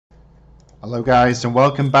Hello guys, and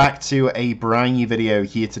welcome back to a brand new video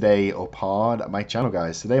here today upon my channel,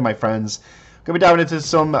 guys. Today, my friends, I'm going to be diving into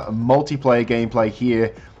some multiplayer gameplay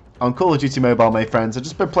here on Call of Duty Mobile, my friends. I've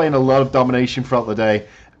just been playing a lot of domination throughout the day.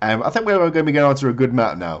 I think we're going to be going on to a good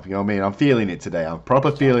map now, you know what I mean? I'm feeling it today, I'm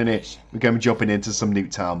proper feeling it. We're going to be jumping into some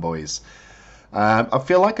Nuketown, boys. I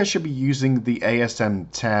feel like I should be using the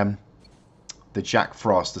ASM-10, the Jack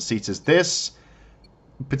Frost, the Cetus. This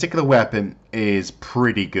particular weapon is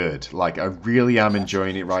pretty good. Like, I really am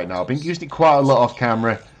enjoying it right now. I've been using it quite a lot off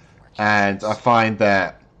camera, and I find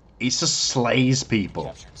that it just slays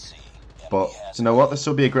people. But you know what, this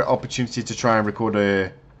will be a great opportunity to try and record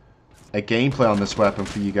a gameplay on this weapon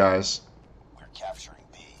for you guys.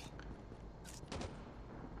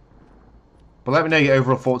 But let me know your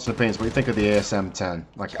overall thoughts and opinions. What do you think of the ASM-10?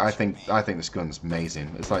 Like, I think this gun's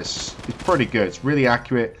amazing. It's like it's pretty good. It's really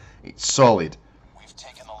accurate. It's solid.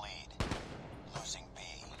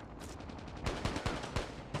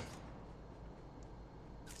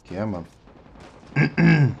 Yeah, man.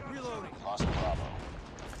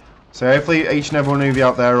 So hopefully each and every one of you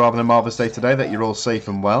out there are having a marvelous day today, that you're all safe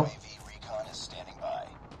and well.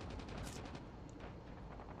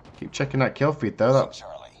 Keep checking that kill feed though. That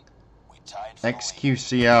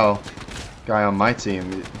XQCL guy on my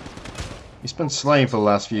team, he's been slaying for the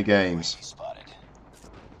last few games.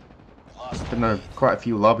 I've been in quite a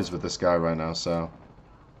few lobbies with this guy right now, so.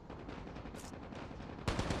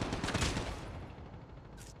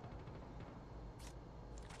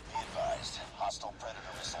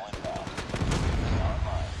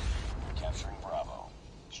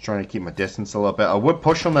 Trying to keep my distance a little bit. I would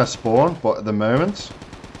push on their spawn, but at the moment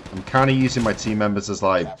I'm kind of using my team members as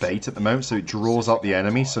like bait at the moment, so it draws out the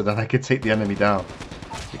enemy, so then I could take the enemy down.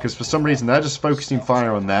 Because for some reason they're just focusing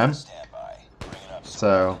fire on them,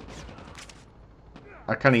 so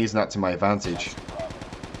I'm kind of using that to my advantage.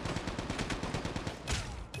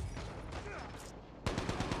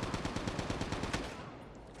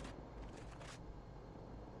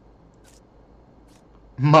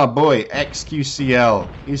 My boy, XQCL,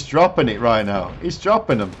 he's dropping it right now. He's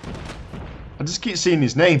dropping them. I just keep seeing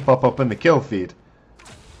his name pop up in the kill feed.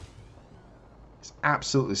 He's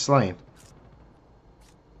absolutely slaying.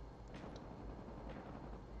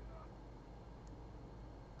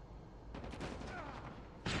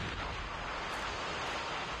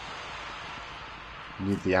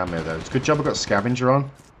 Need the ammo though. It's a good job I got Scavenger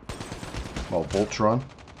on. Well, Vulture on.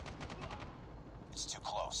 It's too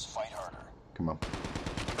close. Fight harder. Come on.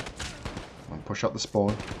 Push up the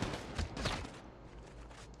spawn.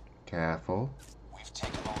 Careful. We've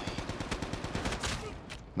taken the lead.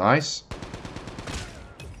 Nice.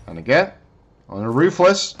 And again. On a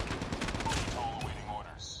ruthless.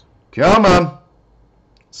 Come on.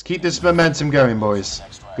 Let's keep this momentum going, boys.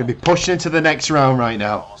 Gonna be pushing into the next round right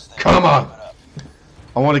now. Come on.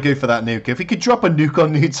 I want to go for that nuke. If we could drop a nuke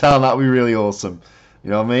on Nuketown, that would be really awesome.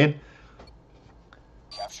 You know what I mean?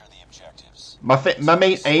 My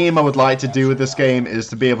main aim I would like to do with this game is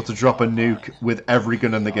to be able to drop a nuke with every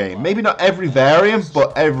gun in the game. Maybe not every variant,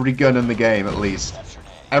 but every gun in the game at least.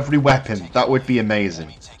 Every weapon. That would be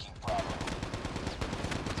amazing.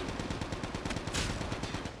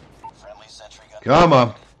 Come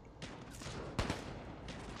on.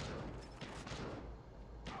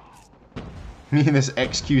 Me and this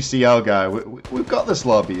XQCL guy, we've got this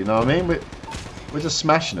lobby, you know what I mean? We're just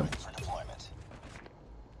smashing them.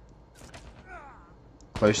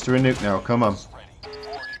 Close to a nuke now, come on.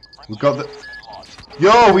 We've got the...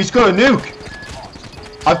 Yo, he's got a nuke!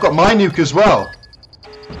 I've got my nuke as well.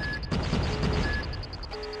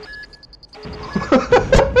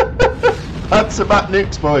 Back-to-back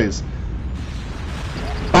nukes, boys.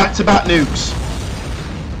 Back-to-back nukes.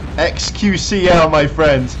 XQCL, my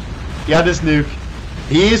friend. He had his nuke.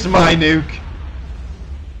 He is my nuke.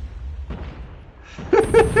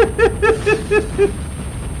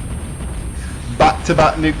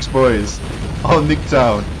 Back-to-back nukes, boys, on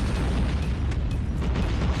Nuketown.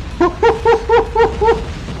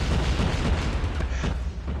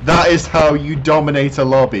 That is how you dominate a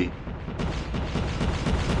lobby.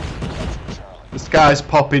 This guy's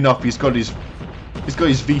popping up. He's got his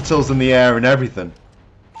VTOLs in the air and everything.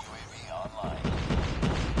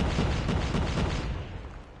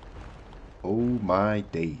 Oh my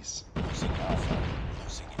days.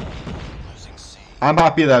 I'm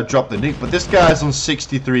happy that I dropped the nuke, but this guy's on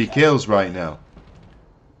 63 kills right now.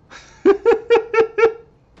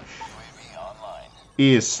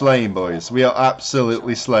 He is slaying, boys. We are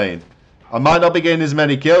absolutely slaying. I might not be getting as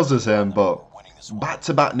many kills as him, but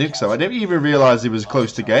back-to-back nukes, so I didn't even realise he was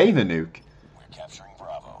close to getting a nuke.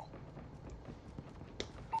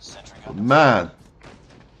 But man,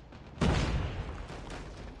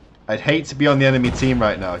 I'd hate to be on the enemy team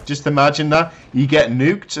right now. Just imagine that. You get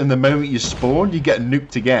nuked, and the moment you spawn, you get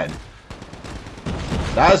nuked again.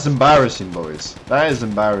 That is embarrassing, boys. That is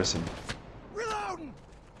embarrassing. Reloading.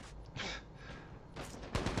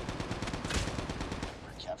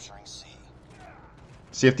 We're capturing C.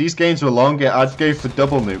 See, if these games were longer, I'd go for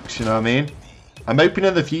double nukes, you know what I mean? I'm hoping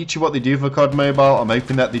in the future what they do for COD Mobile, I'm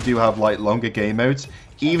hoping that they do have like longer game modes.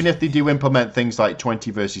 Even if they do implement things like 20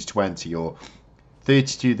 versus 20 or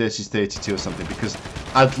 32 versus 32 or something, because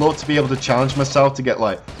I'd love to be able to challenge myself to get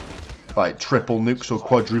like triple nukes or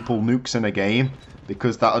quadruple nukes in a game,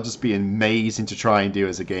 because that'll just be amazing to try and do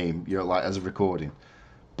as a game, you know, like as a recording.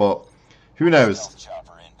 But who knows?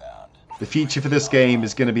 The future for this game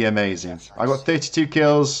is going to be amazing. I got 32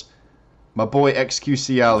 kills. My boy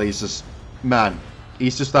XQCL, he's just, man,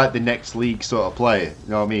 he's just like the next league sort of player.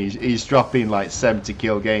 You know what I mean? He's dropping like 70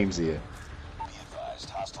 kill games here. Be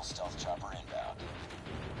advised, hostile stealth chopper inbound.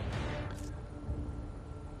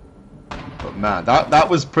 But man, that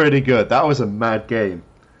was pretty good. That was a mad game.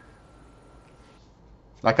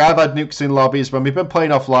 Like, I've had nukes in lobbies when we've been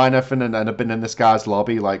playing offline, everything, and I've been in this guy's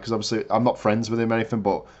lobby, like, because obviously I'm not friends with him or anything,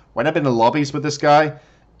 but when I've been in lobbies with this guy,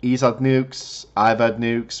 he's had nukes, I've had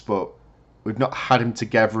nukes, but we've not had him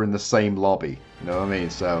together in the same lobby, you know what I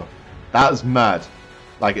mean? So, that was mad.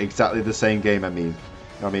 Like, exactly the same game, I mean. You know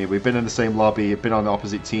what I mean, we've been in the same lobby, been on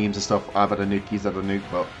opposite teams and stuff, I've had a nuke, he's had a nuke,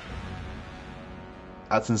 but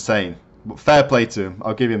that's insane. But fair play to him,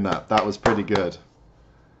 I'll give him that. That was pretty good.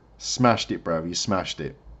 Smashed it, bro. You smashed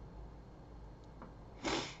it.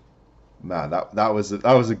 Man, that was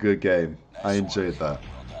a good game. I enjoyed that.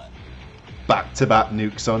 Back-to-back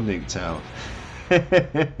nukes on Nuketown.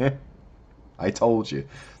 I told you.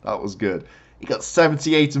 That was good. He got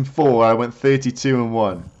 78 and 4. I went 32 and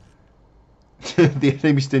 1. The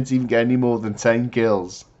enemies didn't even get any more than 10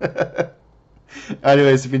 kills.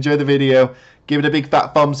 Anyways, if you enjoyed the video, give it a big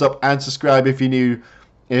fat thumbs up and subscribe if you're new.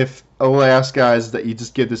 If all I ask, guys, is that you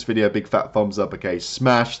just give this video a big fat thumbs up, okay?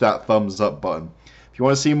 Smash that thumbs up button. If you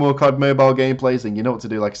want to see more COD Mobile gameplays, then you know what to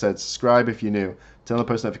do. Like I said, subscribe if you're new. Turn on the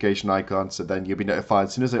post notification icon, so then you'll be notified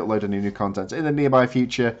as soon as I upload any new content in the nearby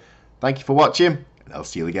future. Thank you for watching, and I'll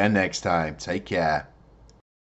see you again next time. Take care.